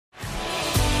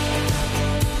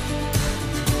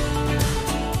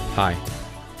Hi,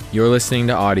 you're listening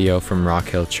to audio from Rock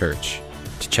Hill Church.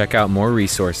 To check out more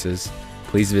resources,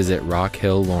 please visit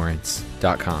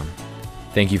rockhilllawrence.com.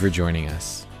 Thank you for joining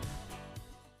us.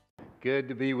 Good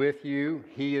to be with you.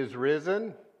 He is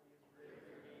risen.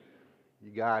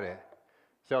 You got it.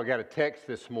 So I got a text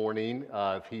this morning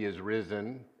of He is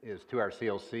risen is to our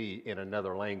CLC in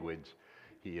another language.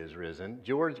 He is risen.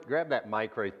 George, grab that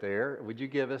mic right there. Would you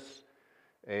give us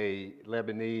a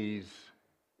Lebanese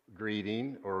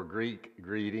greeting or a Greek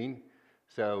greeting?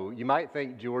 So you might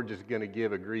think George is going to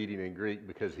give a greeting in Greek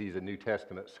because he's a New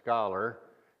Testament scholar.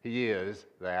 He is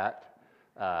that,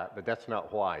 but that's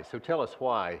not why. So tell us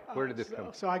why. Where did this come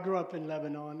from? So I grew up in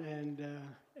Lebanon, and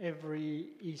every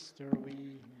Easter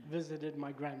we visited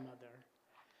my grandmother.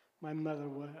 My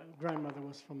grandmother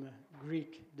was from a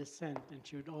Greek descent, and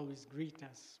she would always greet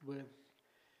us with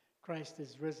Christ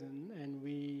is risen, and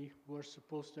we were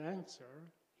supposed to answer,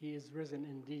 He is risen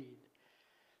indeed.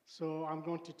 So I'm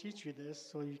going to teach you this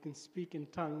so you can speak in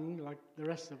tongue like the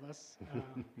rest of us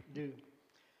do.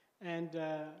 And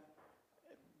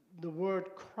the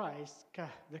word Christ,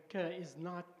 the K is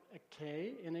not a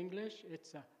K in English,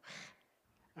 it's a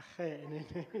K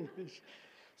in English.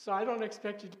 So I don't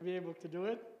expect you to be able to do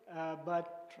it,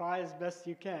 but try as best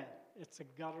you can. It's a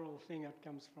guttural thing that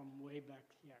comes from way back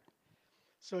here.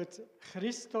 So it's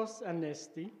Christos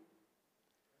Anesti,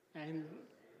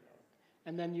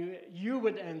 and then you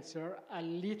would answer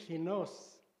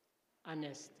Alithinos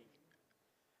Anesti.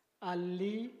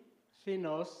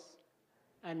 Alithinos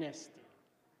Anesti.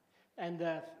 And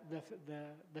the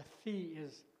thi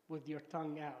is with your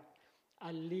tongue out.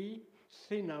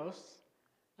 Alithinos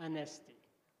Anesti.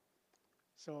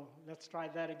 So let's try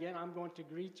that again. I'm going to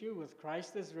greet you with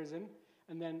Christ is risen.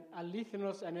 And then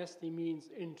Alithinos Anesti means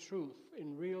in truth,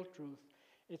 in real truth.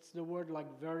 It's the word like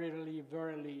verily,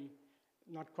 verily,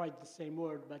 not quite the same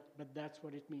word, but that's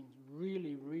what it means.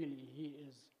 Really, really, He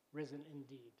is risen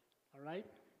indeed. All right?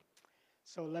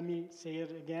 So let me say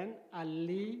it again.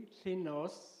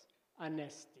 Alithinos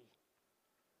Anesti.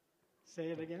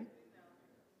 Say it again.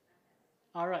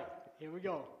 All right, here we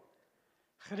go.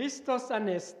 Christos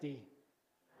Anesti.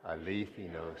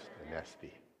 Alithinos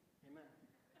Anesti.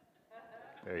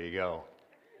 There you go.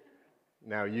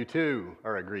 Now you too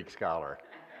are a Greek scholar.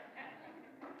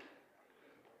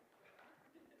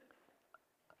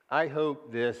 I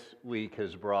hope this week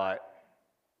has brought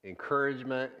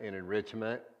encouragement and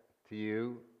enrichment to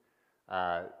you.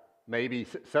 Maybe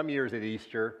some years at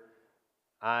Easter,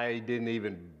 I didn't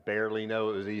even barely know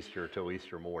it was Easter till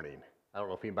Easter morning. I don't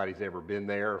know if anybody's ever been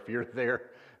there, or if you're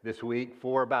there this week.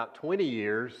 For about 20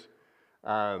 years,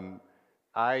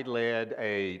 I led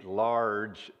a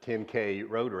large 10K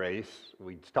road race.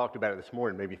 We talked about it this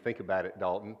morning. Maybe think about it,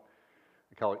 Dalton.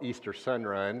 We call it Easter Sun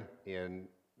Run in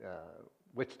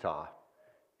Wichita.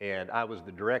 And I was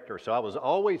the director. So I was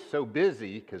always so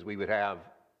busy because we would have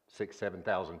 6,000,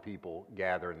 7,000 people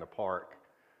gather in the park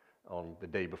on the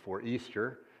day before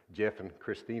Easter. Jeff and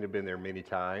Christine have been there many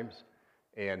times.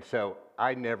 And so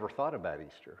I never thought about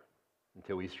Easter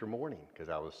until Easter morning because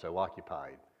I was so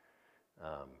occupied.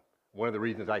 One of the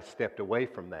reasons I stepped away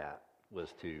from that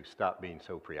was to stop being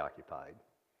so preoccupied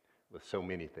with so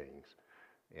many things.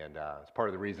 And it's part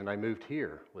of the reason I moved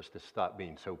here was to stop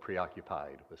being so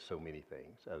preoccupied with so many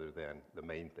things other than the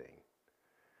main thing.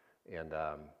 And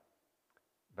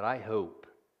but I hope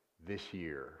this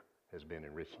year has been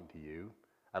enriching to you.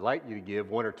 I'd like you to give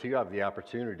one or two of the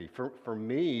opportunity. For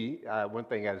me, one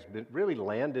thing that's been really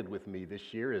landed with me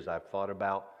this year is I've thought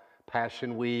about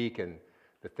Passion Week and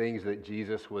the things that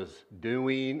Jesus was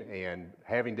doing and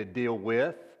having to deal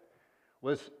with.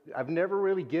 I've never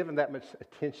really given that much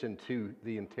attention to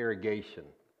the interrogation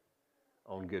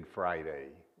on Good Friday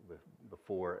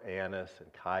before Annas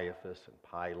and Caiaphas and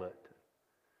Pilate,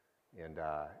 and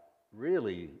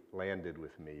really landed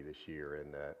with me this year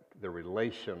in the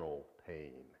relational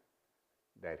pain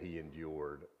that He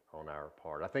endured on our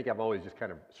part. I think I've always just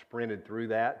kind of sprinted through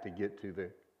that to get to the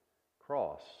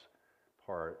cross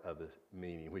part of the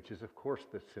meaning, which is, of course,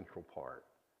 the central part.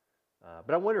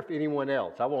 But I wonder if anyone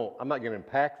else, I'm not going to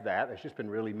unpack that. It's just been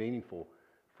really meaningful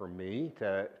for me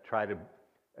to try to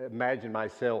imagine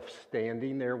myself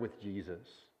standing there with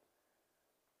Jesus.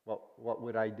 What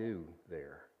would I do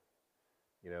there?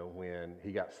 You know, when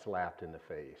He got slapped in the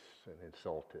face and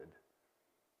insulted.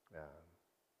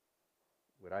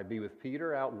 Would I be with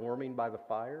Peter out warming by the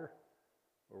fire?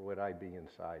 Or would I be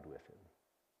inside with him?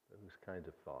 Those kinds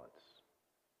of thoughts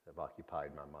have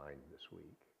occupied my mind this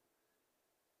week.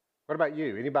 What about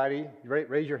you? Anybody?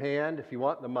 Raise your hand if you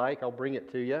want the mic. I'll bring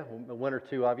it to you. One or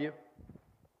two of you.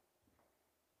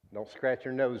 Don't scratch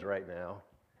your nose right now,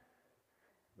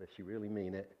 unless you really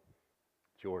mean it.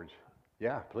 George.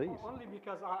 Yeah, please. Only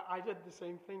because I did the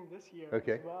same thing this year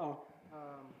Okay. as well.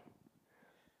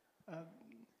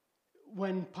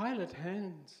 When Pilate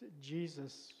hands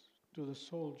Jesus to the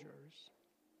soldiers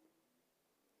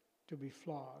to be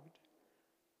flogged,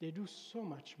 they do so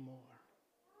much more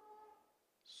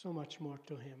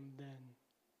to him than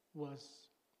was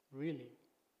really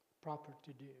proper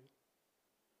to do.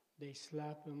 They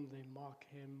slap him, they mock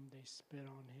him, they spit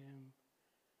on him,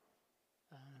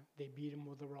 they beat him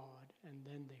with a rod, and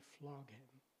then they flog him.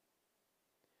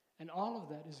 And all of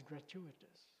that is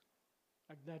gratuitous.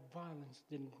 Like that violence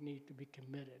didn't need to be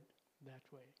committed that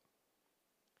way.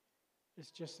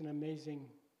 It's just an amazing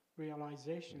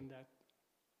realization that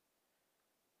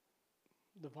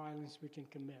the violence we can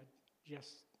commit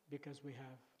just because we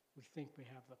think we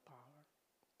have the power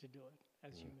to do it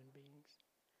as human beings.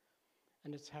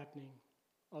 And it's happening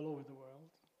all over the world.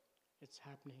 It's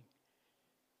happening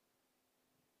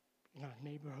in our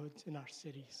neighborhoods, in our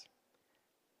cities.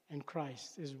 And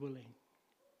Christ is willing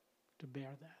to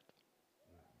bear that.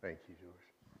 Thank you,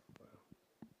 George.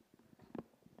 Wow.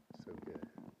 So good.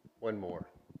 One more.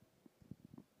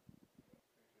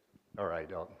 All right,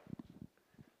 Dalton.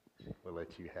 We'll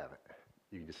let you have it.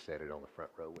 You can just set it on the front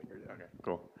row when you're done. Okay,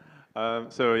 cool.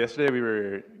 So yesterday we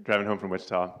were driving home from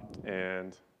Wichita,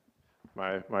 and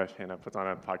my wife Hannah puts on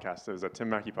a podcast. It was a Tim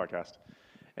Mackey podcast,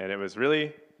 and it was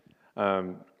really.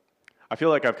 I feel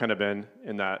like I've kind of been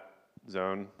in that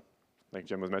zone, like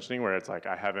Jim was mentioning, where it's like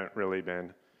I haven't really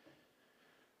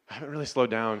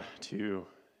slowed down to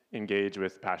engage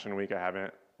with Passion Week. I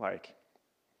haven't I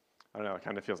don't know. It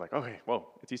kind of feels like, okay, whoa,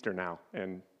 it's Easter now,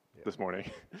 and this morning.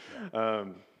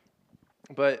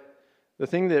 But the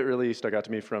thing that really stuck out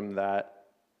to me from that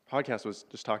podcast was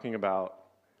just talking about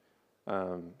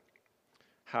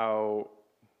how,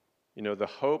 the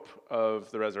hope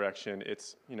of the resurrection,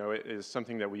 it is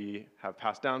something that we have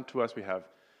passed down to us. We have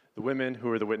the women who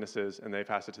are the witnesses, and they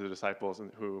pass it to the disciples,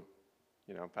 and who,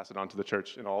 pass it on to the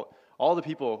church, and all the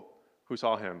people who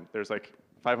saw him. There's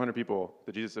 500 people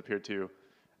that Jesus appeared to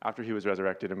after he was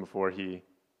resurrected and before he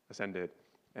ascended.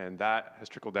 And that has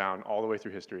trickled down all the way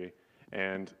through history.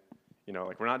 And,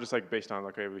 we're not just based on,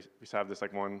 okay, we have this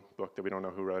one book that we don't know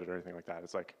who wrote it or anything like that.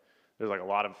 It's there's a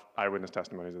lot of eyewitness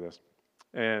testimonies of this.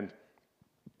 And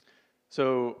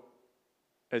so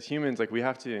as humans, we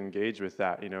have to engage with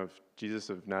that. If Jesus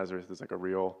of Nazareth is a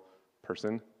real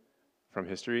person from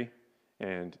history,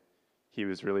 and he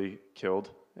was really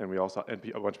killed, and we all saw, and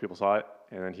a bunch of people saw it,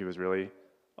 and then he was really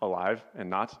alive and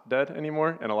not dead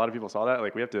anymore, and a lot of people saw that.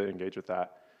 We have to engage with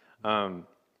that.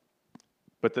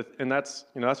 But that's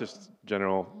that's just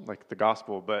general the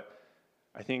gospel. But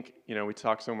I think we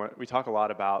talk a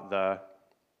lot about the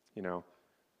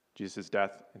Jesus'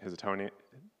 death and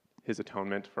his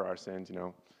atonement for our sins,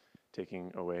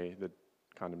 taking away the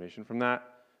condemnation from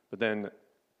that. But then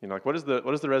what does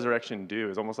the resurrection do?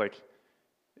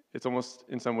 It's almost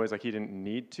in some ways he didn't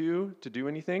need to do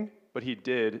anything, but he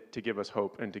did to give us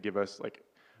hope and to give us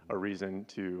a reason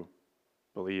to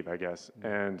believe, I guess.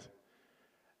 And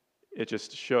it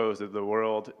just shows that the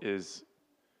world is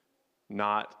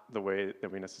not the way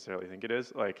that we necessarily think it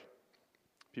is.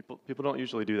 People don't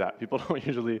usually do that. People don't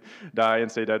usually die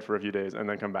and stay dead for a few days and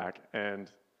then come back.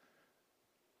 And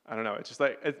I don't know. It's just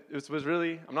it was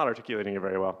really. I'm not articulating it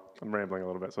very well. I'm rambling a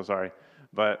little bit, so sorry.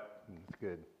 But it's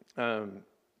good.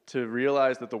 To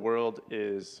realize that the world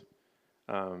is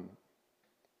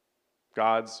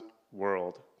God's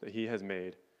world that he has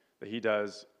made, that he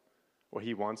does what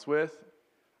he wants with,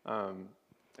 and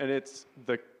it's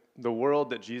the world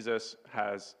that Jesus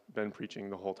has been preaching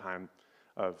the whole time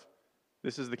of,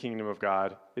 this is the kingdom of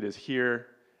God, it is here,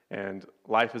 and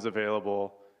life is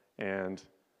available, and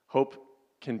hope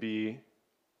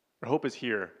is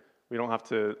here. We don't have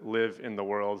to live in the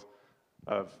world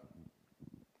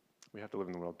we have to live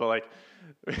in the world, but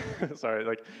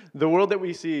sorry, the world that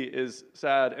we see is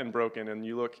sad and broken, and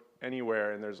you look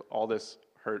anywhere and there's all this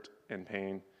hurt and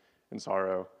pain and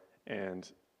sorrow,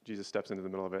 and Jesus steps into the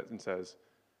middle of it and says,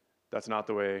 that's not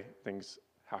the way things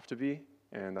have to be,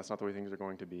 and that's not the way things are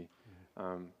going to be.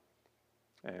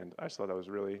 And I just thought that was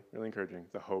really, really encouraging,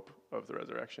 the hope of the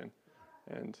resurrection,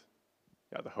 and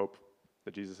the hope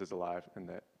that Jesus is alive and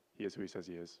that he is who he says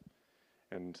he is,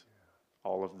 and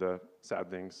all of the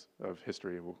sad things of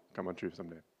history will come untrue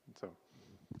someday. And so,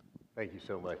 thank you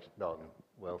so much, Dalton.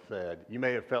 Well said. You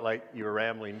may have felt like you were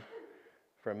rambling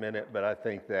for a minute, but I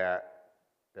think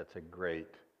that's a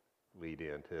great lead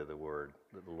into the word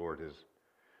that the Lord is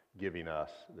giving us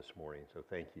this morning. So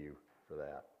thank you for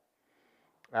that.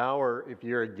 If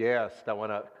you're a guest, I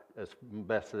want to, as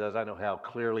best as I know how,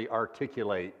 clearly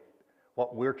articulate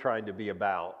what we're trying to be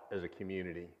about as a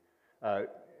community.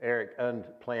 Eric,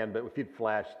 unplanned, but if you'd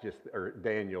flash or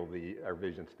Daniel, our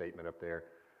vision statement up there.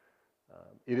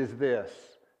 It is this,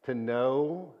 to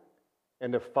know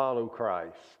and to follow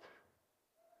Christ,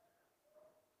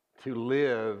 to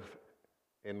live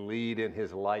and lead in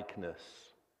His likeness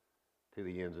to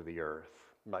the ends of the earth.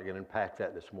 I'm not going to unpack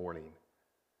that this morning,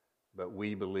 but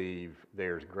we believe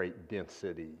there's great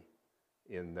density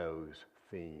in those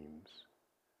themes.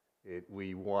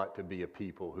 We want to be a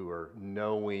people who are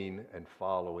knowing and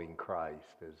following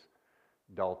Christ. As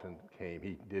Dalton came,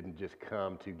 he didn't just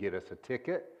come to get us a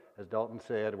ticket, as Dalton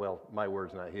said, well, my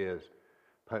word's not his,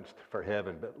 punched for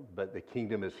heaven, but the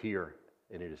kingdom is here,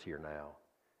 and it is here now.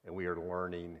 And we are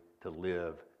learning to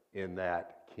live in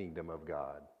that kingdom of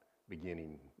God,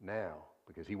 beginning now,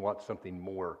 because He wants something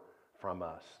more from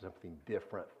us, something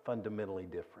different, fundamentally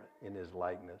different in His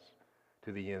likeness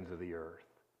to the ends of the earth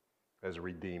as a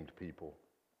redeemed people.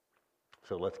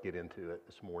 So let's get into it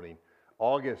this morning.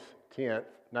 August 10th,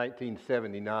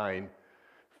 1979,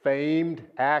 famed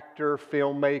actor,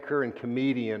 filmmaker, and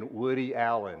comedian Woody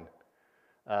Allen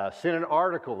sent an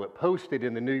article that posted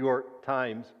in the New York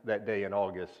Times that day in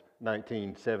August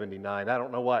 1979. I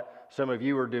don't know what some of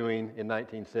you were doing in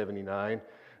 1979.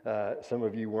 Some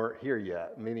of you weren't here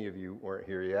yet. Many of you weren't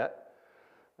here yet.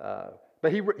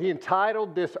 But he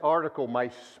entitled this article, "My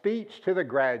Speech to the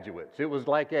Graduates." It was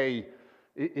like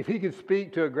if he could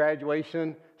speak to a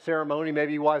graduation ceremony,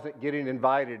 maybe he wasn't getting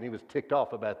invited and he was ticked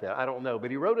off about that. I don't know.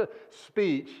 But he wrote a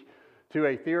speech to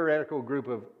a theoretical group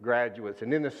of graduates.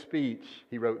 And in the speech,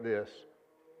 he wrote this: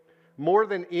 "More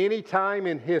than any time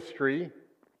in history,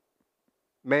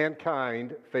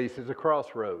 mankind faces a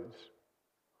crossroads.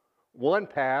 One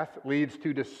path leads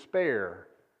to despair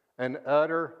and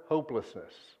utter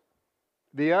hopelessness.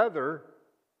 The other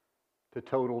to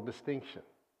total extinction.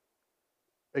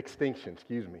 It's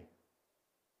an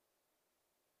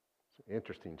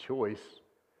interesting choice.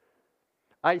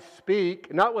 I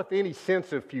speak not with any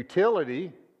sense of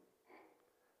futility,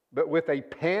 but with a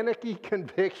panicky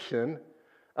conviction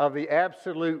of the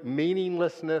absolute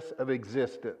meaninglessness of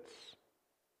existence,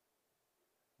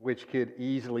 which could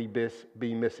easily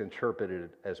be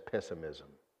misinterpreted as pessimism."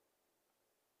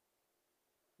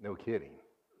 No kidding.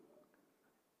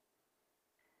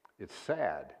 It's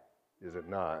sad, is it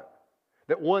not?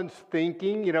 That one's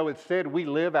thinking, it's said we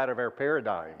live out of our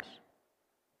paradigms.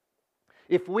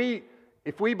 If we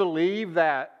believe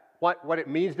that what it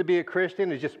means to be a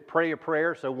Christian is just pray a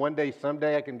prayer so one day,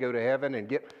 someday I can go to heaven and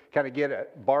get a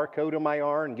barcode on my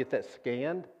arm and get that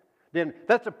scanned, then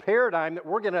that's a paradigm that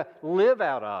we're going to live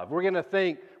out of. We're going to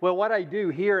think, well, what I do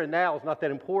here and now is not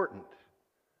that important.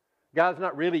 God's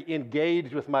not really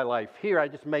engaged with my life here. I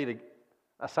just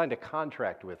I signed a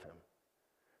contract with Him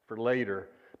for later.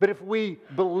 But if we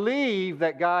believe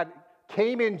that God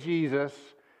came in Jesus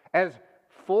as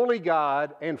fully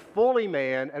God and fully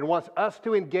man and wants us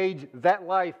to engage that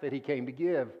life that He came to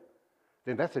give,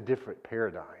 then that's a different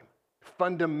paradigm.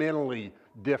 Fundamentally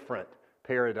different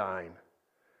paradigm.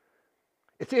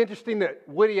 It's interesting that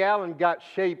Woody Allen got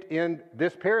shaped in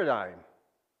this paradigm.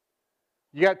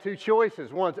 You got two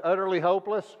choices. One's utterly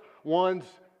hopeless, one's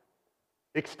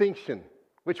extinction.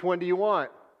 Which one do you want?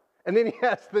 And then he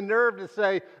has the nerve to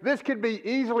say, this could be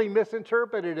easily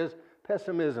misinterpreted as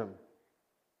pessimism.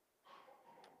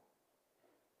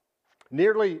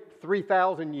 Nearly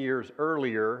 3,000 years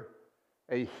earlier,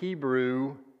 a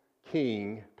Hebrew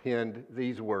king penned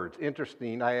these words.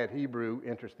 Interesting, I add Hebrew,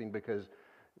 interesting because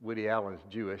Woody Allen's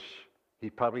Jewish. He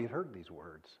probably had heard these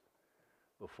words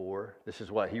before. This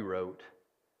is what he wrote: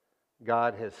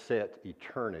 "God has set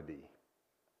eternity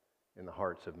in the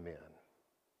hearts of men."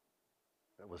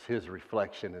 That was his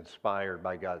reflection, inspired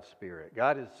by God's Spirit.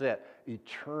 God has set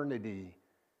eternity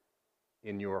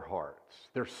in your hearts.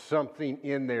 There's something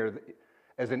in there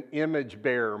as an image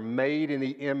bearer, made in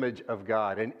the image of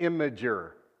God, an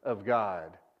imager of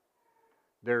God.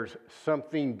 There's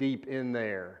something deep in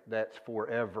there that's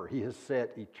forever. He has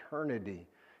set eternity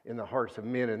in the hearts of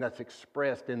men, and that's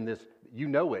expressed in this,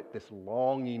 this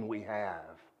longing we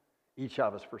have, each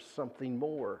of us, for something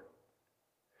more.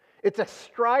 It's a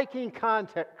striking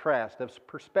contrast of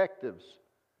perspectives.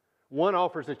 One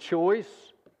offers a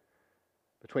choice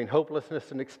between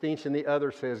hopelessness and extinction. The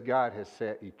other says God has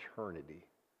set eternity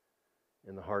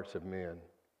in the hearts of men.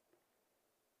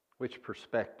 Which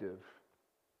perspective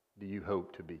do you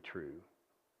hope to be true?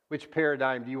 Which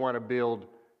paradigm do you want to build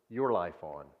your life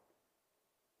on?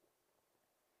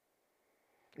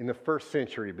 In the first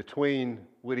century, between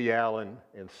Woody Allen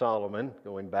and Solomon,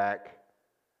 going back,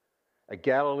 a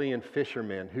Galilean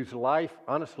fisherman whose life,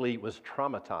 honestly, was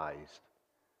traumatized.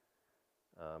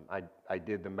 I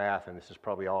did the math, and this is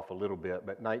probably off a little bit,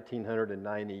 but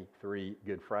 1,993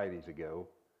 Good Fridays ago.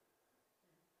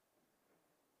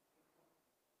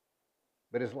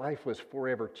 But his life was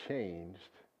forever changed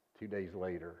 2 days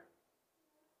later.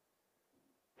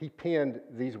 He penned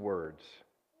these words: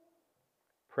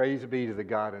 "Praise be to the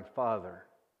God and Father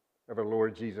of our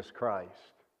Lord Jesus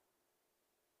Christ."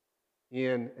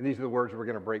 And these are the words we're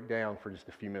going to break down for just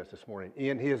a few minutes this morning.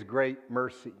 In His great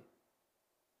mercy,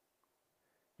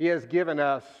 He has given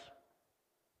us,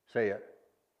 say it,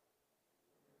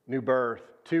 new birth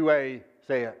to a,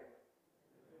 say it,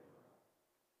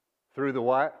 through the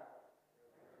what?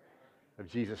 Of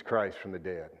Jesus Christ from the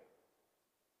dead.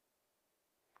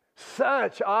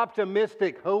 Such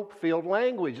optimistic, hope-filled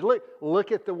language.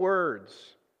 Look at the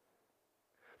words.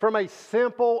 From a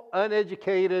simple,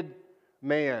 uneducated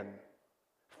man,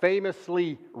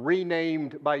 famously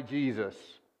renamed by Jesus,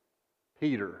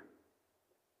 Peter,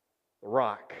 the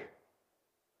rock.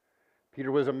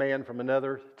 Peter was a man from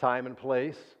another time and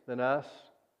place than us,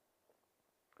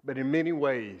 but in many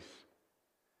ways,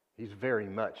 he's very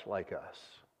much like us,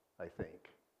 I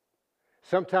think.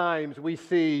 Sometimes we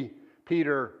see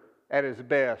Peter at his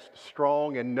best,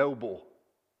 strong and noble,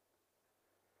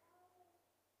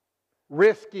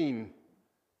 risking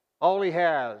all he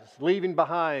has, leaving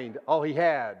behind all he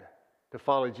had to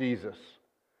follow Jesus.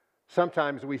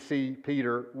 Sometimes we see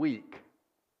Peter weak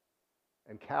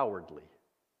and cowardly,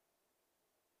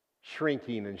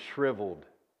 shrinking and shriveled,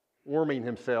 warming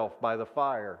himself by the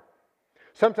fire.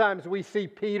 Sometimes we see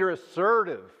Peter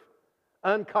assertive,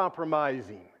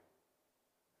 uncompromising.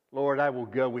 Lord, I will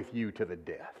go with you to the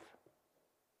death,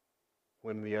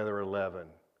 when the other 11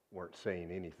 weren't saying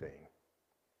anything.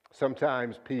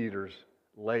 Sometimes Peter's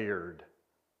layered,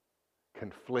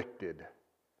 conflicted,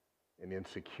 and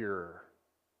insecure.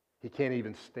 He can't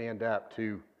even stand up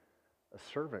to a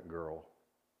servant girl.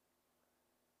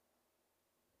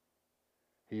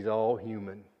 He's all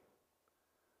human,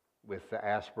 with the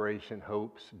aspiration,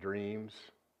 hopes, dreams,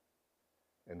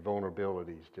 and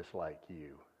vulnerabilities just like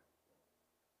you,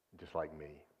 just like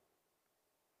me.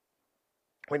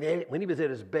 When he was at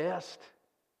his best,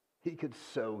 he could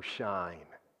so shine.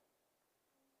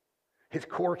 His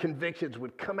core convictions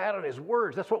would come out in his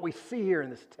words. That's what we see here in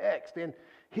this text. In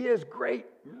His great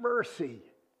mercy,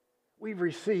 we've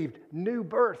received new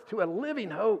birth to a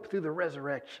living hope through the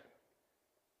resurrection.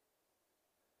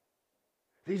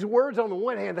 These words, on the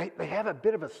one hand, they have a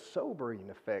bit of a sobering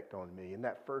effect on me. In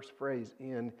that first phrase,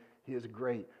 in His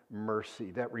great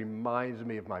mercy, that reminds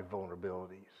me of my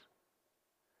vulnerabilities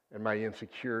and my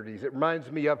insecurities. It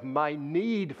reminds me of my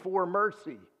need for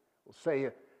mercy. We'll say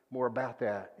more about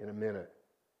that in a minute.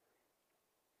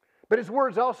 But His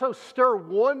words also stir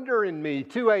wonder in me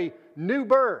to a new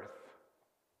birth.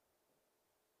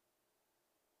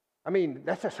 I mean,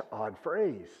 that's just an odd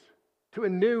phrase. To a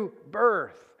new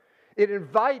birth. It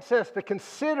invites us to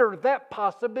consider that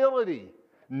possibility.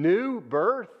 New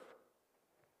birth?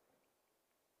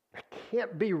 That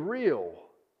can't be real,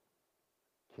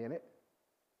 can it?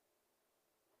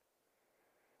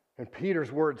 And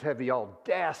Peter's words have the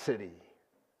audacity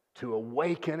to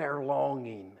awaken our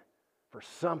longing for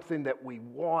something that we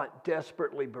want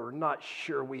desperately, but we're not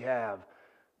sure we have.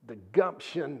 The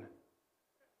gumption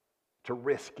to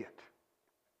risk it.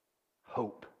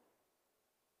 Hope.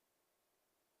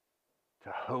 To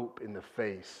hope in the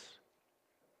face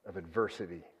of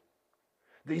adversity.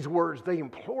 These words, they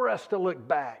implore us to look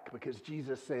back, because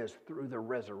Jesus says through the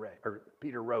resurrection, or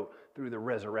Peter wrote, through the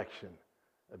resurrection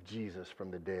of Jesus from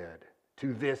the dead,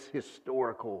 to this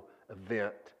historical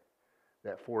event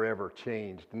that forever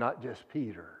changed not just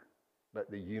Peter,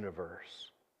 but the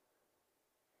universe.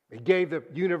 It gave the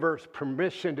universe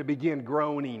permission to begin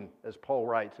groaning, as Paul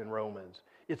writes in Romans.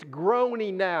 It's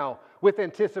groaning now with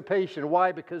anticipation.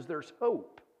 Why? Because there's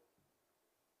hope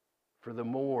for the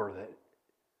more that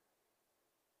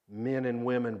men and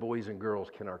women, boys and girls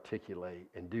can articulate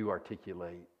and do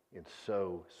articulate in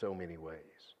so many ways.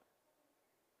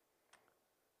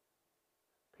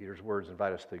 Peter's words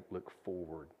invite us to look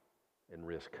forward and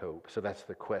risk hope. So that's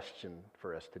the question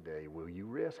for us today. Will you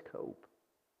risk hope?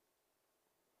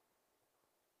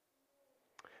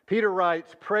 Peter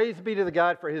writes, "Praise be to the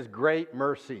God for His great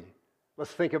mercy."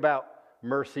 Let's think about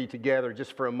mercy together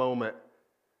just for a moment.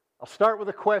 I'll start with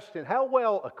a question. How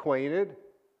well acquainted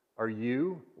are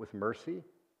you with mercy?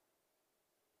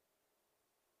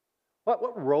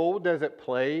 What role does it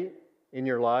play in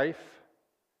your life?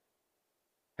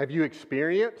 Have you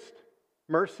experienced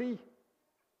mercy?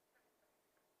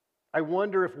 I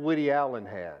wonder if Woody Allen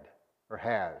had or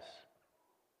has.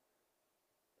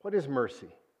 What is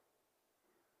mercy?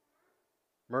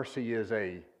 Mercy is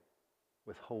a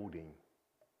withholding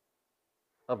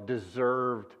of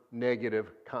deserved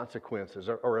negative consequences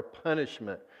or a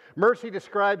punishment. Mercy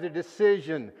describes a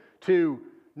decision to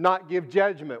not give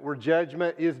judgment where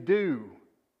judgment is due.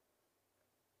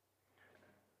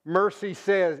 Mercy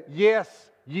says, yes,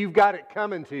 you've got it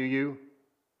coming to you,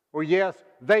 or yes,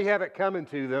 they have it coming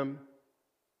to them.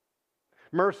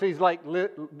 Mercy's like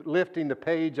lifting the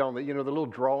page on the little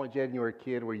drawings you had when you were a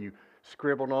kid where you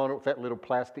scribbled on it with that little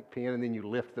plastic pen and then you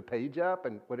lift the page up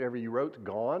and whatever you wrote's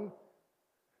gone.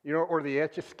 Or the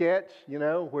Etch-a-Sketch,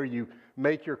 where you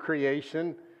make your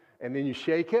creation and then you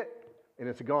shake it and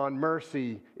it's gone.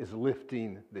 Mercy is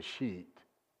lifting the sheet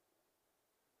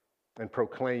and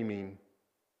proclaiming,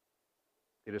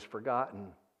 it is forgotten,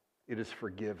 it is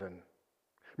forgiven.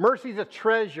 Mercy is a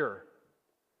treasure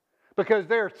because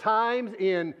there are times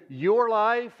in your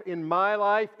life, in my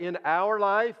life, in our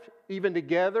life, even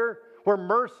together, where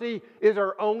mercy is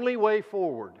our only way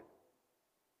forward.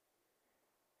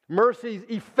 Mercy is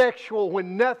effectual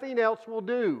when nothing else will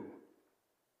do.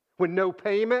 When no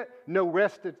payment, no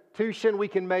restitution we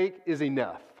can make is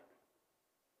enough.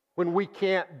 When we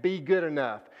can't be good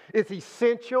enough. It's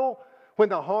essential when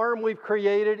the harm we've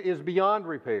created is beyond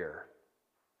repair.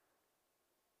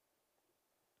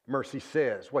 Mercy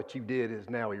says what you did is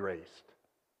now erased.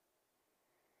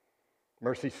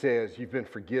 Mercy says you've been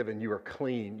forgiven, you are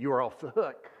clean, you are off the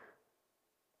hook.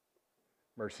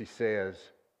 Mercy says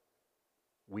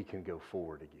we can go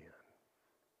forward again.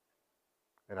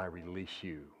 And I release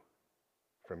you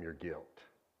from your guilt.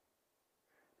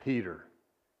 Peter,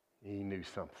 he knew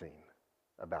something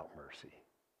about mercy.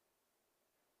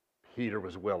 Peter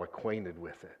was well acquainted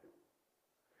with it.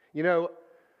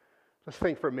 Let's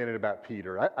think for a minute about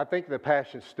Peter. I think the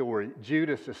Passion story,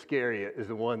 Judas Iscariot is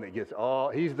the one that gets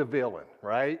he's the villain,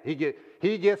 right?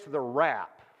 He gets the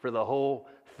rap for the whole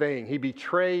thing. He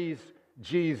betrays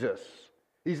Jesus.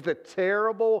 He's the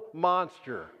terrible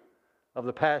monster of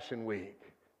the Passion Week.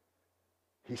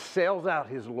 He sells out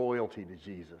his loyalty to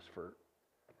Jesus for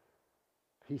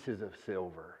pieces of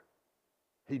silver.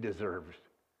 He deserves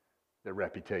the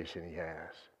reputation he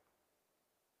has.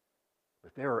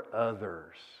 But there are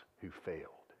others who failed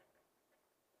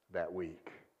that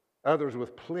week. Others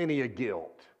with plenty of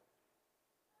guilt.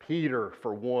 Peter,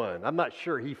 for one. I'm not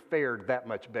sure he fared that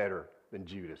much better than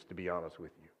Judas, to be honest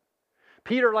with you.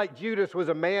 Peter, like Judas, was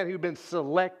a man who'd been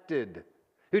selected,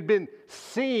 who'd been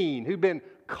seen, who'd been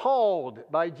called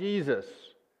by Jesus.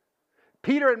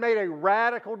 Peter had made a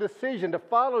radical decision to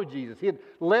follow Jesus. He had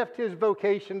left his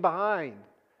vocation behind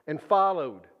and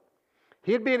followed.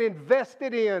 He had been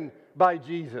invested in by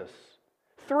Jesus.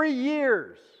 3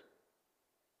 years.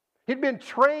 He'd been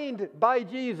trained by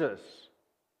Jesus.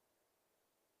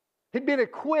 He'd been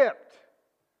equipped.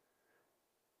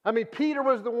 Peter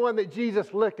was the one that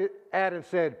Jesus looked at and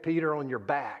said, Peter, on your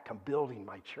back, I'm building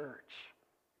my church.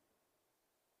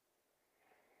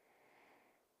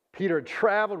 Peter had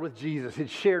traveled with Jesus.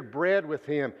 He'd shared bread with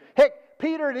him. Heck,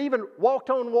 Peter had even walked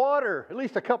on water, at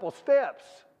least a couple steps,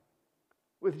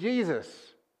 with Jesus.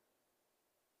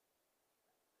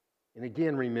 And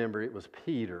again, remember, it was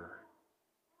Peter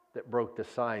that broke the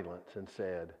silence and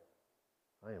said,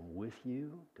 I am with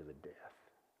you to the death.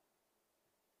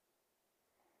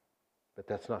 But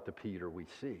that's not the Peter we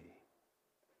see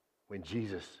when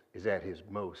Jesus is at his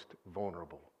most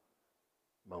vulnerable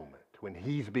moment, when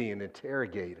he's being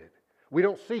interrogated. We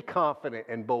don't see confident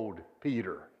and bold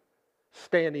Peter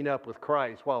standing up with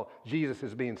Christ while Jesus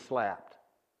is being slapped.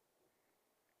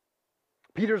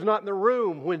 Peter's not in the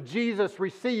room when Jesus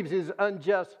receives his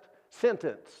unjust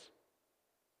sentence.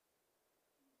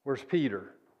 Where's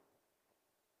Peter?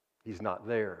 He's not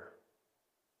there.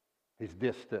 He's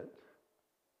distant.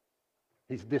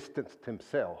 He's distanced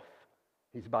himself.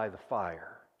 He's by the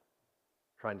fire,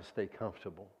 trying to stay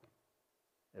comfortable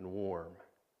and warm.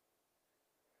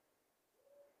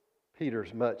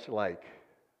 Peter's much like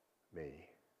me.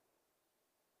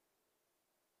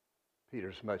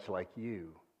 Peter's much like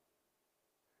you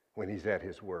when he's at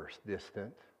his worst,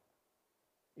 distant,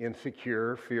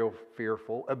 insecure,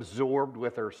 fearful, absorbed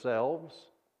with ourselves.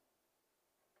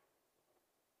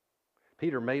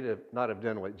 Peter may not have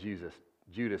done what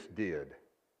Judas did,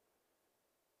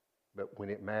 but when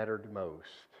it mattered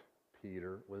most,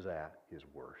 Peter was at his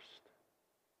worst.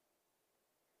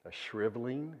 A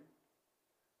shriveling,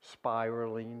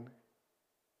 spiraling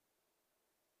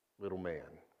little man.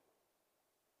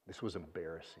 This was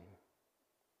embarrassing.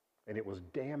 And it was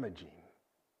damaging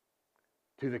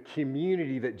to the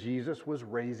community that Jesus was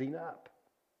raising up.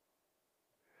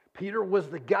 Peter was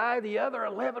the guy the other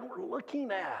 11 were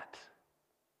looking at.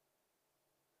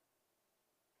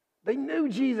 They knew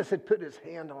Jesus had put his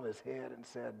hand on his head and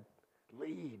said,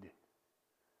 lead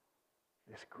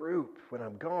this group when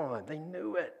I'm gone. They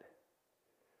knew it.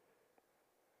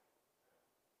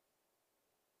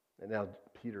 And now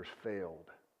Peter's failed.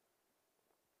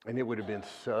 And it would have been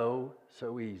so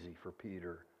easy for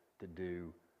Peter to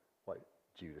do what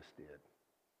Judas did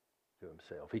to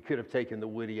himself. He could have taken the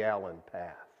Woody Allen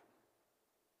path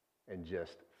and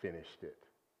just finished it.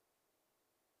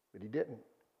 But he didn't.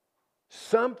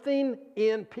 Something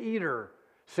in Peter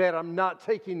said, I'm not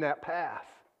taking that path.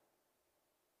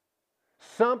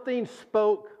 Something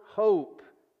spoke hope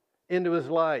into his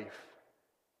life.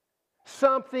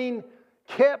 Something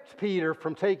kept Peter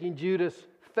from taking Judas'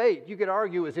 fate. You could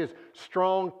argue it was his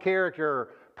strong character,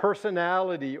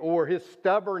 personality, or his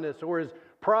stubbornness, or his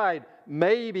pride.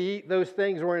 Maybe those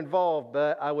things were involved,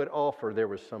 but I would offer there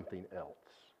was something else.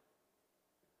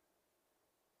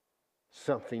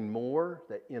 Something more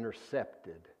that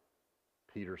intercepted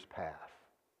Peter's path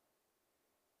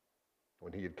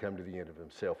when he had come to the end of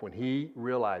himself, when he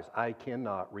realized, I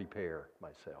cannot repair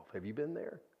myself. Have you been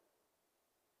there?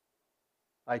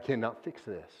 I cannot fix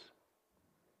this.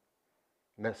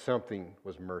 And that something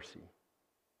was mercy.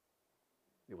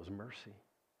 It was mercy.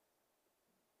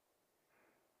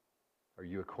 Are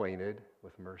you acquainted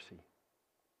with mercy?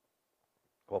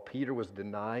 While Peter was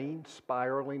denying,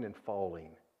 spiraling, and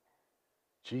falling,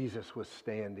 Jesus was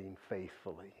standing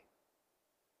faithfully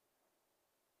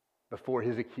before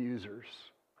his accusers.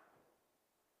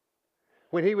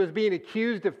 When he was being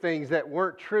accused of things that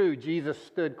weren't true, Jesus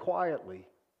stood quietly,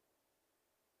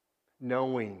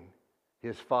 knowing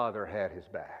his Father had his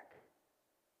back.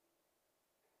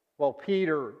 While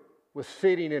Peter was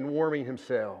sitting and warming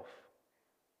himself,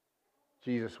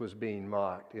 Jesus was being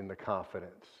mocked in the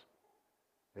confidence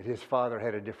that his Father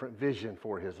had a different vision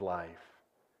for his life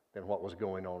than what was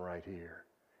going on right here.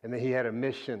 And that he had a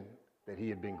mission that he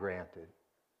had been granted,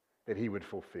 that he would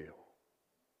fulfill.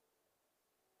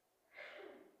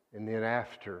 And then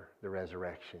after the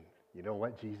resurrection, you know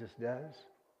what Jesus does?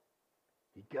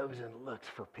 He goes and looks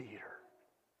for Peter.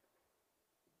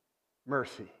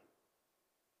 Mercy.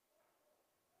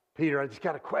 Peter, I just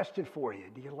got a question for you.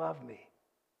 Do you love me?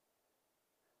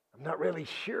 I'm not really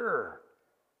sure.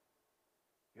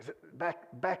 Is it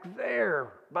back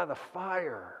there by the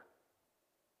fire?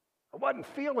 I wasn't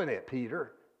feeling it,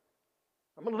 Peter.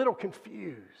 I'm a little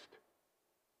confused.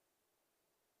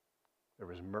 There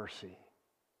was mercy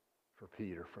for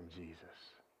Peter from Jesus.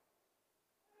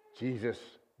 Jesus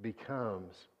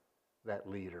becomes that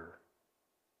leader.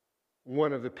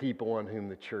 One of the people on whom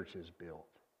the church is built.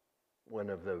 One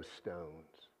of those stones.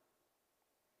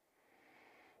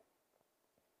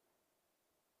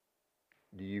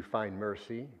 Do you find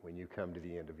mercy when you come to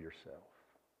the end of yourself?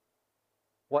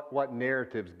 What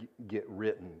narratives get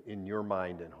written in your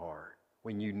mind and heart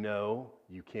when you know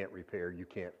you can't repair, you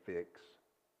can't fix?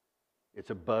 It's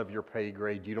above your pay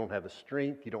grade. You don't have the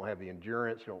strength, you don't have the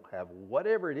endurance, you don't have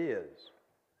whatever it is,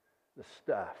 the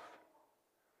stuff,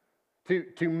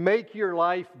 to make your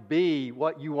life be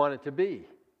what you want it to be.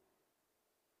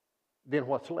 Then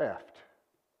what's left?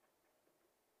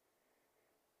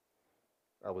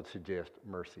 I would suggest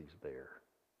mercy's there.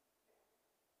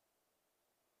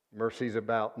 Mercy's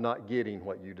about not getting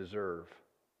what you deserve.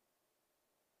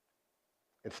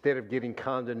 Instead of getting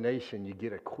condemnation, you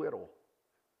get acquittal.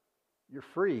 You're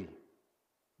free.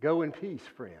 Go in peace,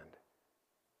 friend.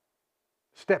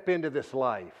 Step into this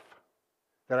life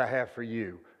that I have for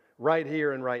you, right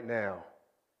here and right now.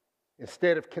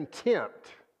 Instead of contempt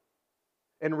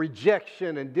and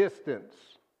rejection and distance,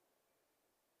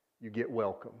 you get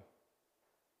welcome.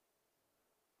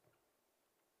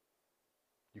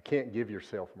 You can't give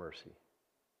yourself mercy.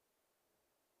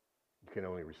 You can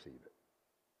only receive it.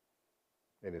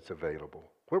 And it's available.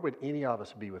 Where would any of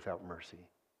us be without mercy?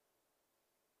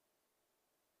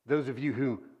 Those of you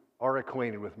who are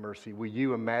acquainted with mercy, will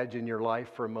you imagine your life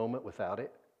for a moment without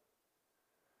it?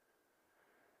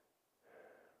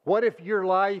 What if your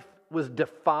life was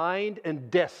defined and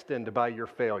destined by your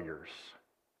failures?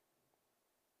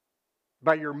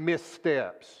 By your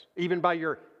missteps, even by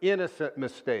your innocent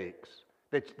mistakes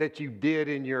that you did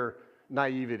in your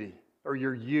naivety or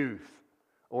your youth,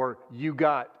 or you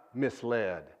got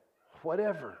misled,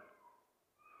 whatever.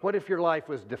 What if your life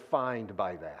was defined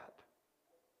by that?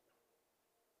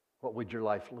 What would your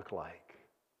life look like?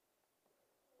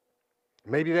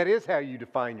 Maybe that is how you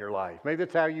define your life. Maybe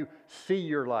that's how you see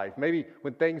your life. Maybe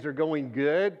when things are going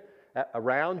good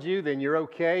around you, then you're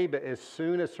okay, but as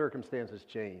soon as circumstances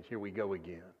change, here we go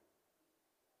again.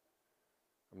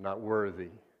 I'm not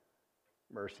worthy.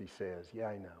 Mercy says, yeah,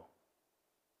 I know.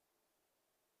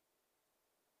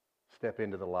 Step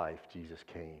into the life Jesus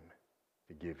came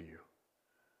to give you.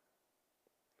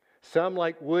 Some,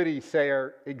 like Woody, say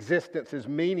our existence is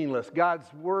meaningless.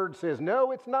 God's Word says,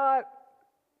 no, it's not.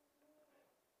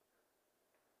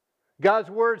 God's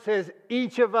Word says,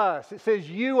 each of us. It says,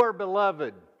 you are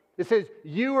beloved. It says,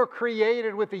 you are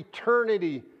created with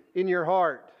eternity in your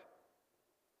heart.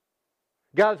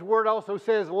 God's Word also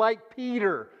says, like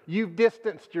Peter, you've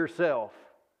distanced yourself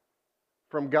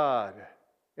from God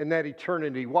and that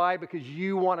eternity. Why? Because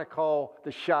you want to call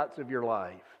the shots of your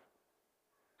life.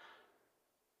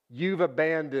 You've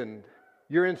abandoned.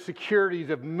 Your insecurities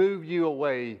have moved you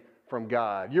away from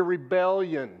God. Your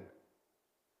rebellion,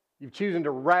 you've chosen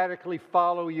to radically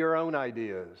follow your own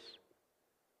ideas.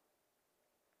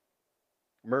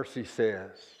 Mercy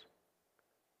says,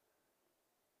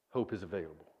 hope is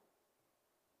available.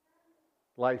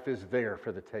 Life is there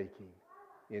for the taking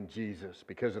in Jesus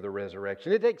because of the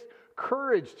resurrection. It takes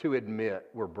courage to admit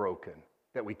we're broken,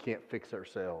 that we can't fix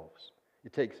ourselves.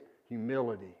 It takes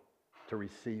humility to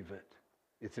receive it.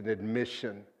 It's an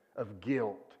admission of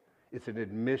guilt. It's an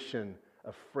admission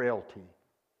of frailty.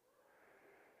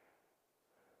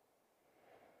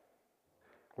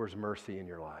 Where's mercy in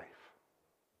your life?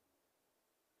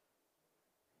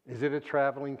 Is it a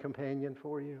traveling companion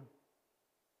for you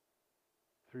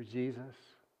through Jesus?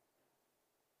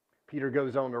 Peter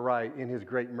goes on to write, in his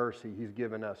great mercy, he's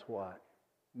given us what?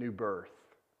 New birth.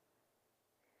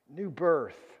 New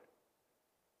birth.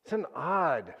 It's an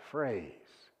odd phrase.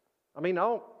 I mean,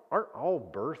 aren't all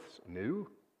births new?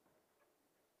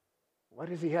 Why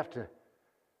does he have to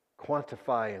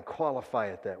quantify and qualify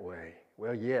it that way?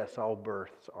 Well, yes, all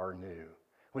births are new,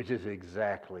 which is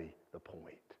exactly the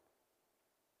point.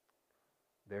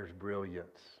 There's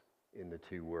brilliance in the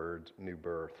two words, new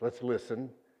birth. Let's listen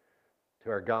to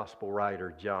our gospel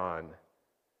writer, John,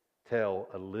 tell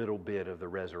a little bit of the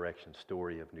resurrection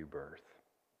story of new birth.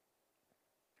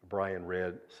 Brian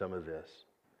read some of this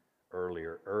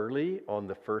earlier. Early on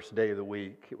the first day of the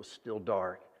week, it was still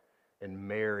dark, and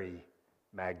Mary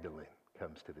Magdalene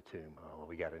comes to the tomb. Oh,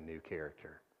 we got a new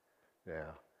character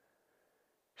now.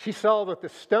 She saw that the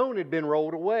stone had been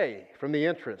rolled away from the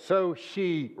entrance, so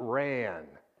she ran.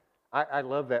 I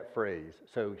love that phrase,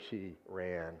 so she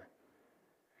ran.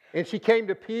 And she came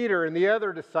to Peter and the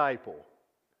other disciple,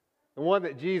 the one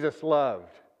that Jesus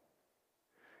loved.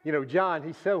 You know, John,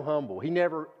 he's so humble. He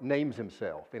never names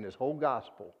himself in his whole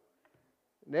gospel.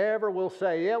 Never will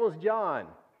say, yeah, it was John.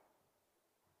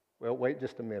 Well, wait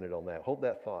just a minute on that. Hold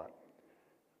that thought.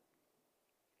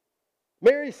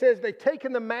 Mary says, they've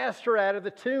taken the master out of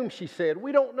the tomb, she said.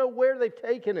 We don't know where they've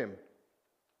taken him.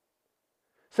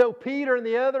 So Peter and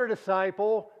the other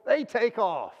disciple, they take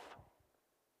off.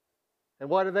 And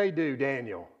what do,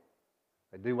 Daniel?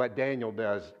 They do what Daniel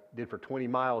did for 20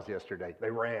 miles yesterday. They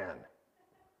ran.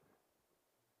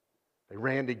 They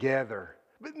ran together.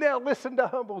 But now listen to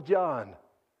humble John.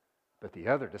 But the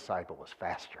other disciple was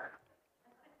faster.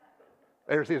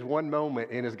 There's his one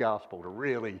moment in his gospel to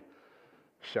really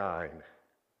shine.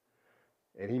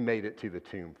 And he made it to the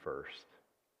tomb first.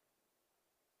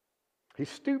 He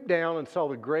stooped down and saw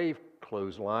the grave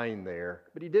clothes lying there,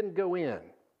 but he didn't go in.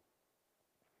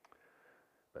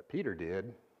 But Peter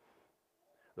did.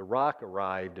 The rock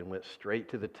arrived and went straight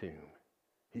to the tomb.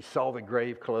 He saw the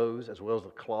grave clothes as well as the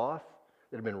cloth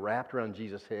that had been wrapped around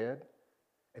Jesus' head.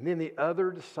 And then the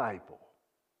other disciple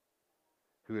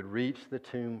who had reached the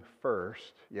tomb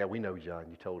first, yeah, we know, John,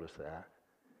 you told us that.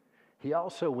 He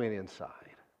also went inside.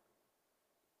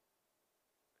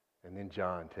 And then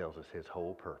John tells us his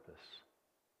whole purpose.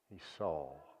 He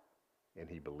saw and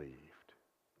he believed.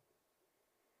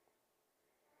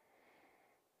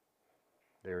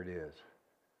 There it is.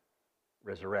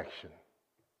 Resurrection.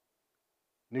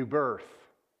 New birth.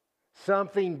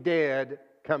 Something dead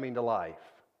coming to life.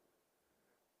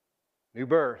 New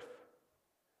birth.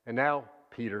 And now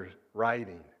Peter's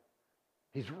writing.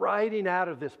 He's writing out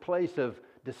of this place of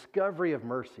discovery of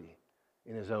mercy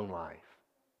in his own life.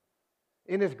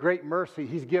 In his great mercy,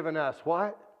 he's given us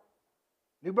what?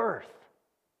 New birth.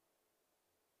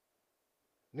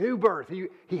 New birth.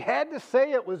 He had to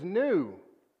say it was new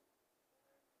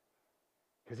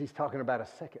because he's talking about a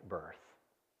second birth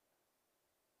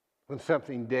when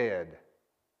something dead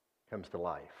comes to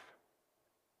life.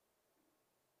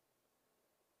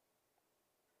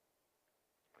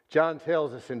 John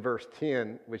tells us in verse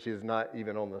 10, which is not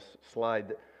even on the slide,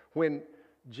 that when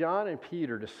John and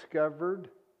Peter discovered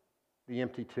the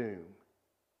empty tomb,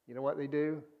 you know what they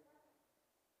do?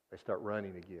 They start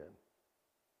running again.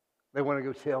 They want to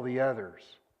go tell the others.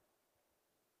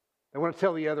 They want to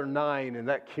tell the other 9 in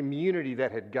that community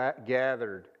that had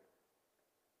gathered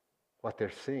what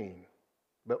they're seeing.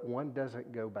 But one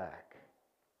doesn't go back.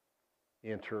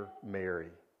 Enter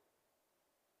Mary.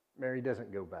 Mary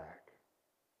doesn't go back.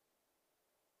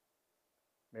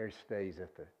 Mary stays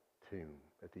at the tomb,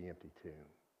 at the empty tomb.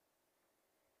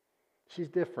 She's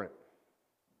different.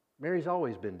 Mary's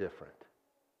always been different.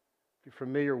 If you're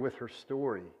familiar with her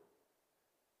story,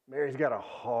 Mary's got a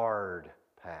hard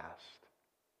past.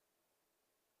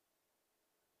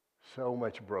 So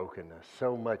much brokenness,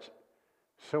 so much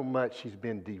she's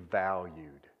been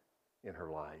devalued in her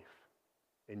life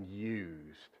and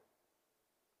used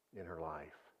in her life.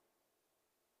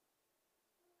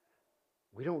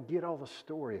 We don't get all the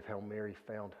story of how Mary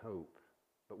found hope,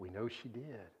 but we know she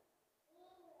did.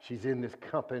 She's in this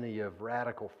company of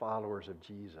radical followers of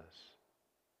Jesus.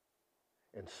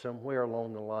 And somewhere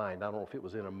along the line, I don't know if it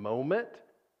was in a moment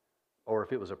or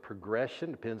if it was a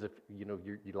progression, depends if you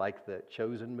like the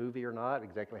Chosen movie or not,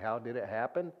 exactly how did it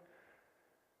happen.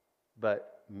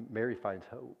 But Mary finds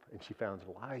hope and she finds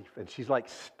life and she's like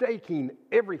staking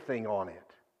everything on it.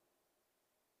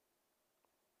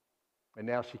 And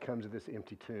now she comes to this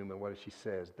empty tomb, and what does she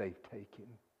say? They've taken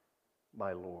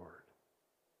my Lord.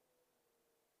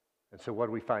 And so what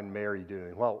do we find Mary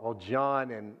doing? Well,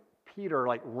 John and Peter are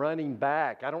like running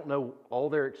back. I don't know all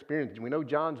their experience. We know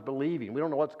John's believing. We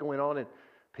don't know what's going on in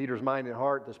Peter's mind and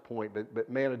heart at this point, but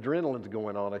man, adrenaline's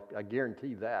going on. I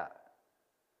guarantee that.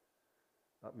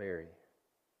 Not Mary.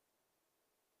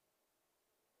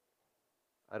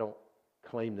 I don't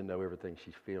claim to know everything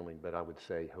she's feeling, but I would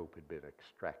say hope had been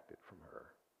extracted from her.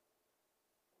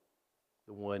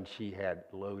 The one she had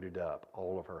loaded up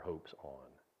all of her hopes on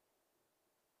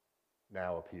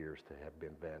now appears to have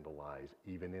been vandalized,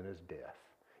 even in his death.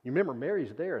 You remember,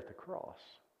 Mary's there at the cross.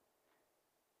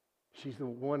 She's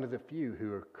one of the few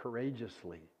who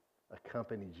courageously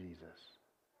accompany Jesus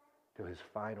to his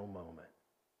final moment.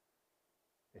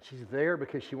 And she's there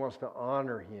because she wants to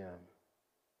honor him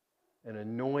and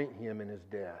anoint him in his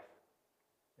death.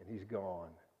 And he's gone.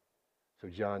 So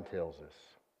John tells us,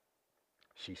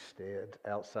 she stood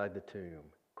outside the tomb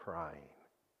crying.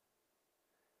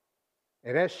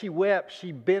 And as she wept,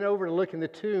 she bent over to look in the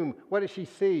tomb. What did she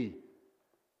see?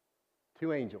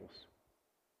 Two angels.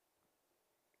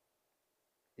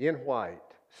 In white,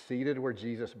 seated where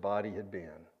Jesus' body had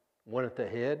been. One at the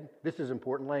head. This is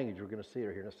important language. We're going to see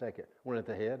it here in a second. One at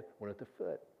the head, one at the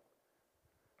foot.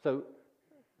 So,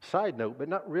 side note, but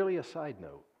not really a side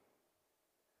note.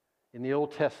 In the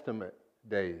Old Testament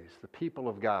days, the people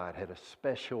of God had a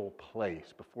special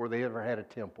place before they ever had a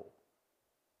temple.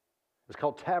 It was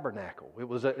called tabernacle. It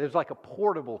was like a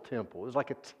portable temple. It was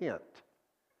like a tent.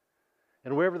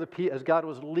 And wherever as God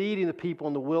was leading the people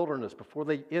in the wilderness before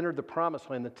they entered the promised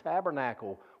land, the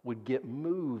tabernacle would get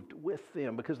moved with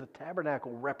them because the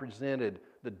tabernacle represented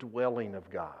the dwelling of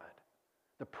God,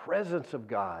 the presence of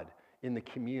God in the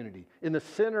community. In the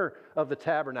center of the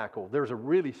tabernacle, there's a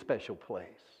really special place.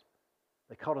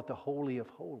 They called it the Holy of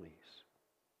Holies.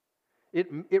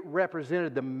 It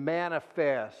represented the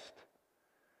manifest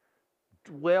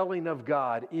dwelling of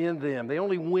God in them. They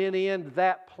only went in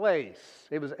that place.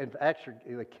 It was, and actually,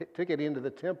 they took it into the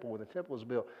temple when the temple was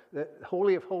built. The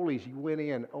Holy of Holies, you went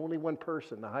in, only one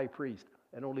person, the high priest,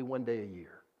 and only one day a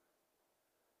year.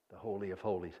 The Holy of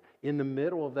Holies. In the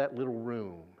middle of that little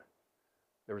room,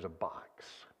 there was a box.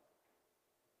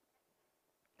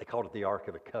 They called it the Ark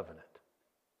of the Covenant.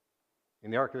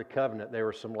 In the Ark of the Covenant, there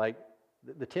were some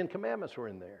the Ten Commandments were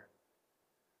in there.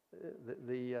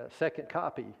 The second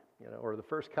copy, or the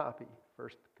first copy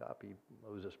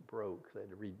Moses broke. They had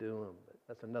to redo them. But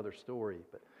that's another story.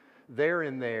 But they're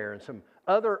in there, and some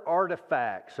other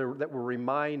artifacts that were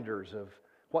reminders of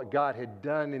what God had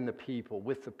done in the people,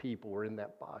 with the people, were in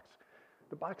that box.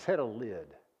 The box had a lid.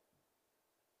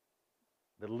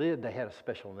 The lid, they had a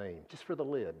special name just for the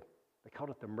lid. They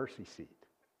called it the mercy seat.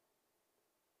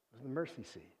 It was the mercy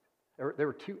seat. There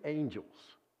were two angels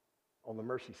on the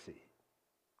mercy seat.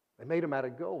 They made them out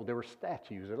of gold. They were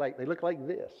statues. They look like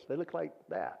this. They look like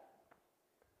that.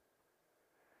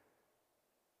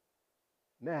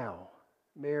 Now,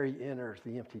 Mary enters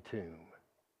the empty tomb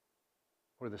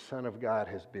where the Son of God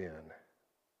has been.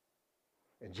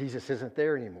 And Jesus isn't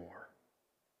there anymore.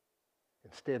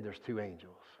 Instead, there's two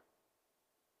angels.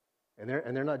 And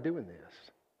they're not doing this.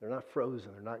 They're not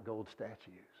frozen. They're not gold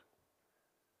statues.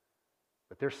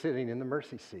 But they're sitting in the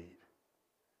mercy seat.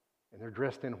 And they're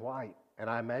dressed in white. And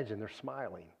I imagine they're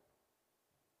smiling.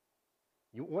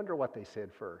 You wonder what they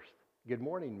said first. Good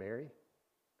morning, Mary.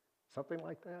 Something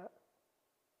like that.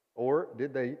 Or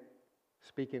did they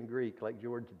speak in Greek like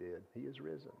George did? He is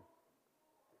risen.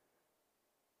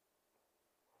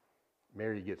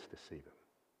 Mary gets to see them.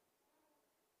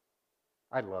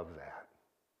 I love that.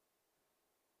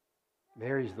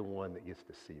 Mary's the one that gets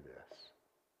to see this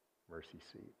mercy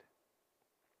seat.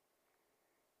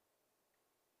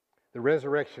 The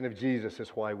resurrection of Jesus is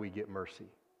why we get mercy.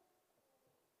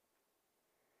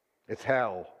 It's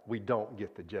how we don't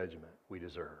get the judgment we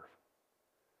deserve.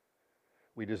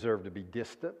 We deserve to be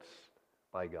distanced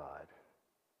by God.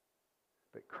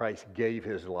 But Christ gave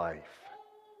his life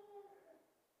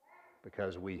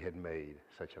because we had made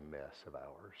such a mess of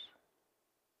ours.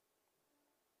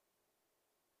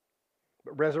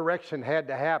 But resurrection had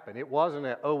to happen. It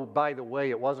wasn't by the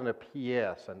way, it wasn't a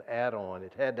PS, an add-on.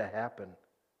 It had to happen.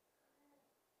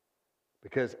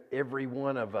 Because every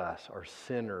one of us are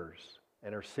sinners,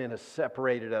 and our sin has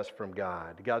separated us from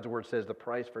God. God's word says the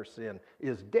price for sin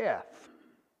is death.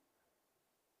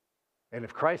 And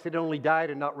if Christ had only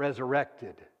died and not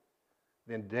resurrected,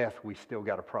 then death we still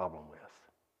got a problem with.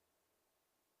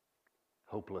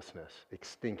 Hopelessness,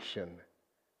 extinction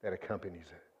that accompanies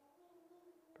it.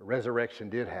 But resurrection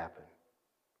did happen.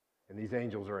 And these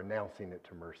angels are announcing it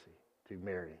to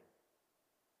Mary.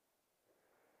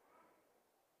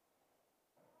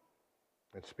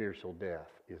 And spiritual death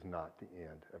is not the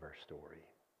end of our story.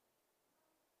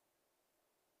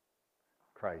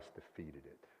 Christ defeated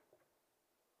it.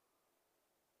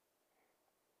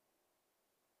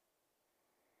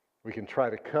 We can try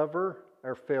to cover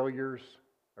our failures,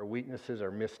 our weaknesses,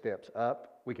 our missteps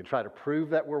up. We can try to prove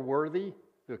that we're worthy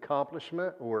through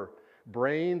accomplishment or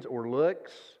brains or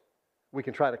looks. We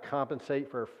can try to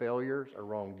compensate for our failures, our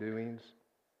wrongdoings.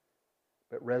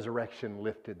 But resurrection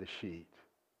lifted the sheet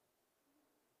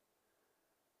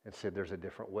and said there's a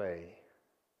different way.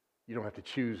 You don't have to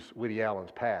choose Woody Allen's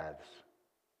paths.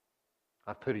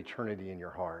 I've put eternity in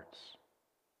your hearts,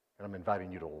 and I'm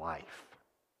inviting you to life.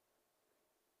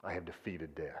 I have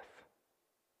defeated death.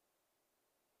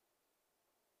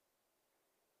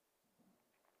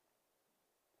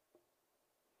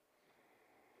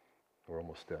 We're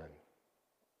almost done.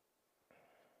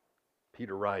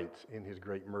 Peter writes, in his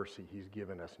great mercy, he's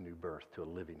given us new birth to a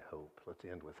living hope. Let's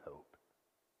end with hope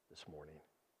this morning.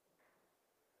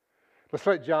 Let's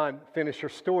let John finish her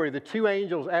story. The two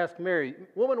angels asked Mary,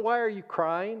 "Woman, why are you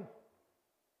crying?"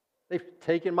 "They've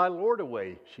taken my Lord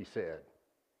away," she said.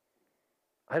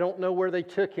 "I don't know where they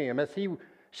took him." As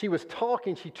she was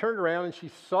talking, she turned around and she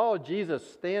saw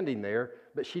Jesus standing there,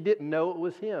 but she didn't know it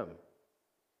was him.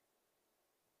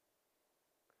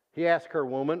 He asked her,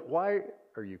 "Woman, why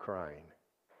are you crying?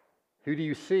 Who do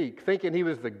you seek?" Thinking he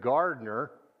was the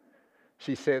gardener,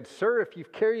 she said, "Sir, if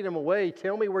you've carried him away,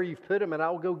 tell me where you've put him and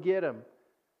I'll go get him."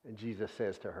 And Jesus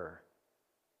says to her,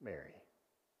 "Mary."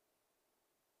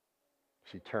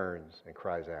 She turns and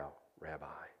cries out,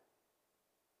 "Rabbi."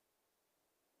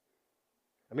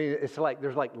 I mean, it's like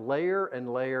there's like layer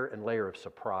and layer and layer of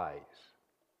surprise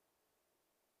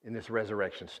in this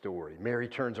resurrection story. Mary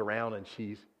turns around and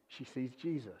she sees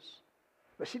Jesus,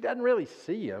 but she doesn't really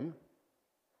see him.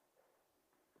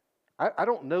 I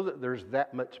don't know that there's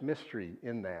that much mystery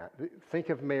in that. Think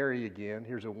of Mary again.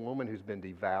 Here's a woman who's been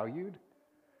devalued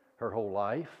her whole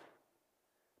life.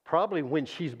 Probably when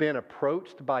she's been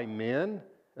approached by men,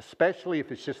 especially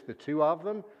if it's just the two of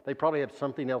them, they probably have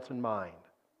something else in mind.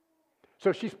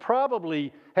 So she's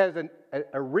probably has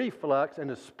a reflux, and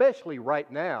especially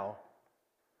right now,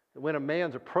 when a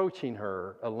man's approaching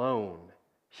her alone,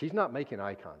 she's not making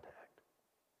eye contact.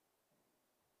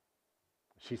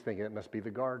 She's thinking it must be the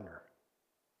gardener.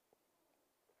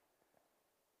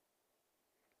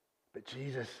 But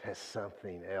Jesus has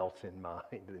something else in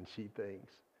mind than she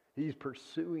thinks. He's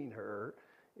pursuing her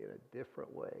in a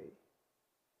different way.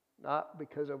 Not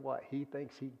because of what he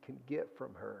thinks he can get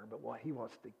from her, but what he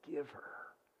wants to give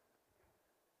her.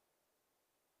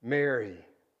 "Mary,"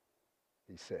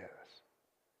 he says.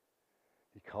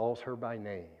 He calls her by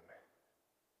name.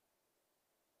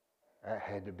 That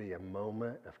had to be a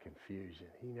moment of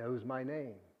confusion. He knows my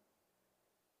name.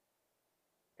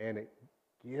 And it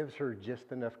gives her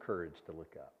just enough courage to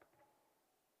look up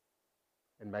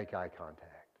and make eye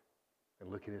contact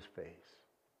and look at his face.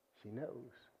 She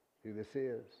knows who this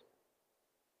is.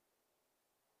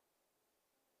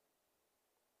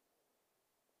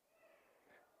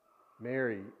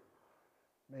 Mary,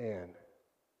 man,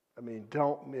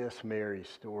 don't miss Mary's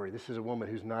story. This is a woman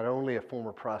who's not only a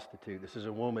former prostitute, this is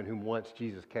a woman whom once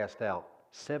Jesus cast out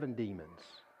 7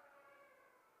 demons.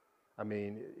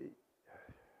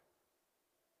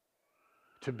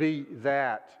 To be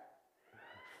that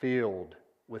filled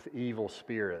with evil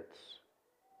spirits,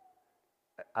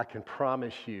 I can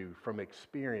promise you from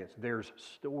experience, there's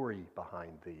story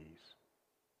behind these.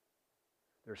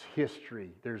 There's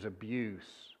history, there's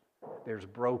abuse, there's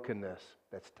brokenness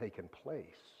that's taken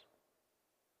place.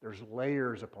 There's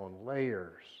layers upon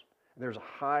layers. There's a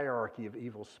hierarchy of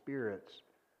evil spirits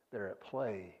that are at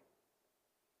play.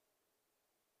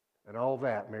 And all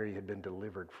that Mary had been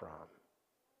delivered from.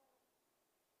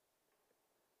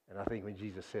 And I think when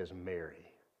Jesus says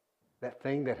Mary, that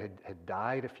thing that had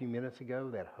died a few minutes ago,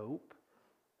 that hope,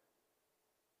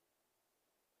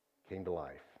 came to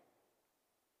life.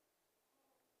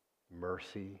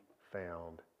 Mercy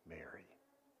found Mary.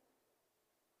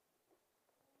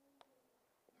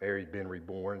 Mary had been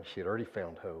reborn. She had already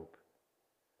found hope.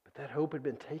 But that hope had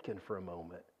been taken for a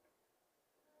moment.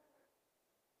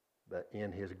 But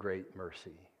in His great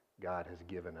mercy, God has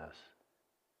given us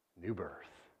new birth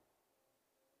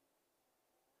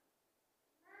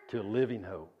to a living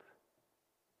hope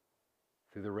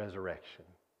through the resurrection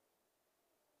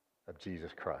of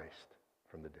Jesus Christ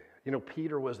from the dead. You know,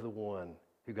 Peter was the one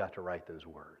who got to write those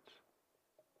words.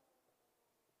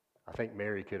 I think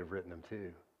Mary could have written them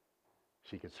too.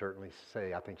 She could certainly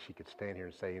say, I think she could stand here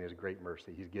and say, in His great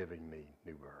mercy, He's giving me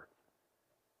new birth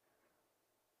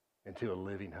into a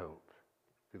living hope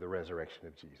through the resurrection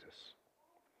of Jesus.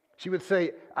 She would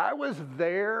say, I was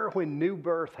there when new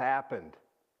birth happened.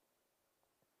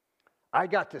 I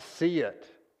got to see it.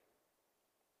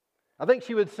 I think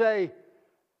she would say,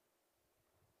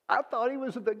 I thought he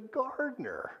was the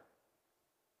gardener.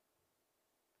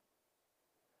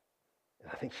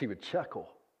 And I think she would chuckle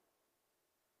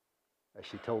as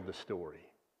she told the story.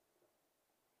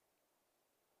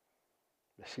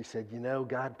 She said, you know,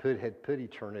 God had put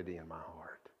eternity in my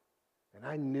heart. And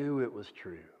I knew it was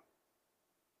true.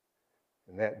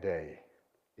 And that day,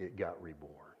 it got reborn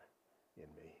in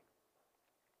me.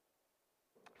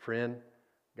 Friend,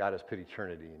 God has put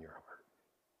eternity in your heart.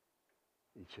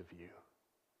 Each of you.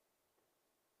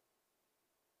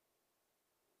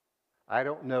 I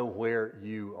don't know where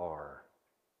you are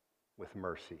with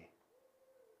mercy.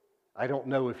 I don't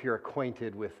know if you're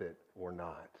acquainted with it or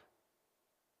not.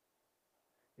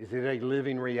 Is it a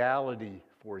living reality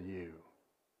for you?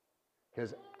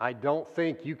 Because I don't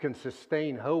think you can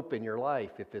sustain hope in your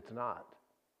life if it's not.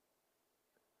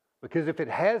 Because if it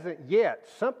hasn't yet,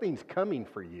 something's coming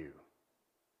for you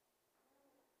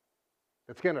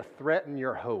that's going to threaten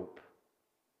your hope.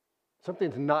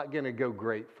 Something's not going to go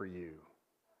great for you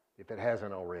if it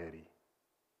hasn't already.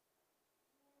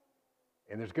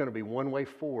 And there's going to be one way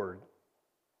forward,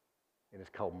 and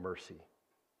it's called mercy.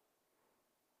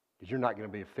 Because you're not going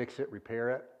to be able to fix it,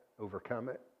 repair it, overcome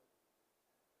it.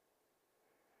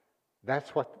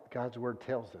 That's what God's Word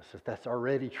tells us. If that's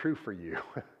already true for you,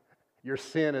 your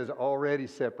sin has already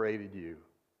separated you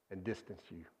and distanced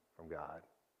you from God.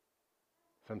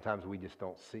 Sometimes we just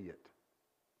don't see it.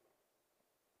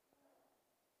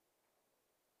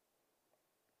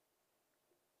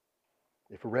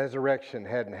 If a resurrection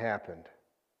hadn't happened,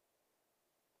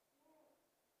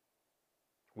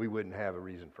 we wouldn't have a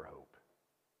reason for hope.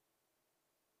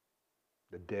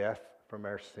 The death from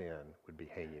our sin would be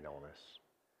hanging on us,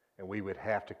 and we would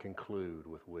have to conclude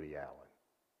with Woody Allen.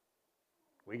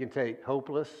 We can take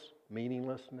hopeless,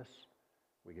 meaninglessness,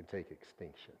 we can take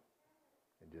extinction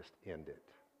and just end it.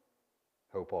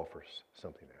 Hope offers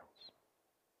something else.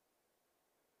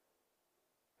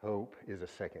 Hope is a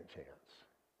second chance,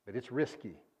 but it's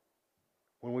risky.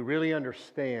 When we really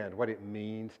understand what it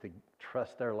means to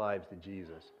trust our lives to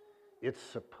Jesus, it's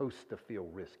supposed to feel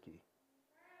risky.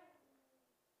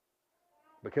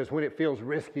 Because when it feels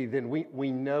risky, then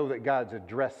we know that God's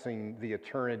addressing the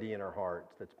eternity in our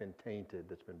hearts that's been tainted,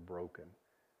 that's been broken,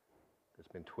 that's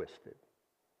been twisted.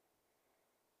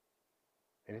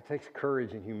 And it takes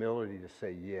courage and humility to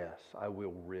say, yes, I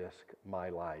will risk my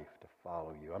life to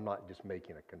follow you. I'm not just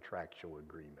making a contractual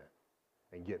agreement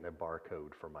and getting a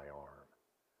barcode for my arm.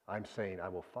 I'm saying I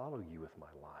will follow you with my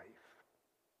life.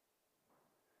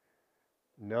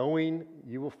 Knowing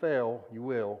you will fail, you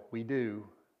will, we do,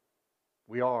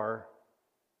 we are,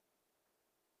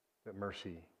 but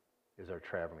mercy is our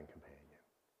traveling companion.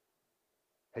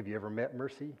 Have you ever met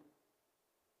mercy?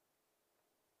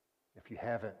 If you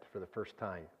haven't for the first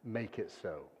time, make it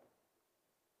so.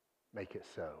 Make it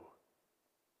so.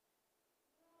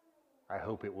 I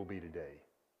hope it will be today.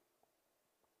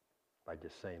 By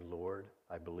just saying, Lord,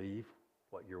 I believe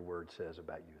what your word says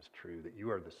about you is true, that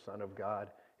you are the Son of God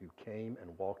who came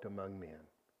and walked among men,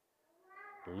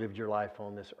 lived your life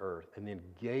on this earth, and then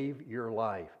gave your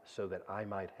life so that I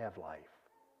might have life.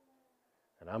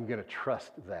 And I'm going to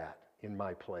trust that in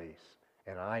my place,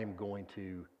 and I am going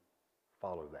to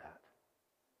follow that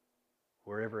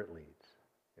wherever it leads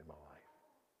in my life.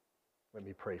 Let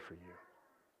me pray for you.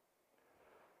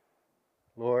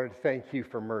 Lord, thank you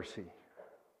for mercy.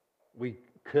 We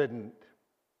couldn't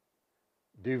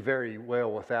do very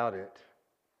well without it.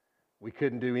 We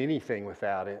couldn't do anything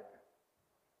without it.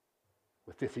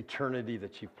 With this eternity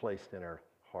that you've placed in our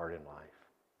heart and life.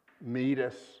 Meet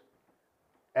us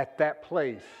at that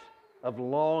place of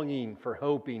longing for,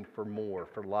 hoping for more,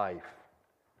 for life.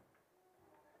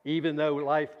 Even though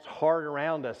life's hard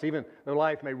around us, even though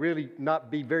life may really not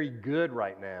be very good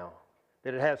right now,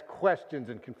 that it has questions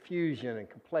and confusion and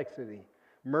complexity,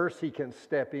 mercy can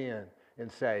step in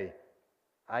and say,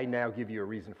 I now give you a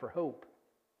reason for hope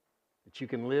that you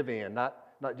can live in, not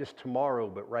just tomorrow,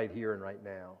 but right here and right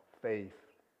now. Faith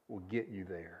will get you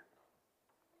there.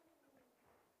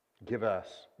 Give us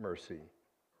mercy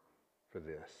for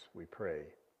this, we pray.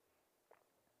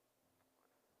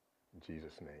 In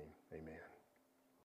Jesus' name, amen.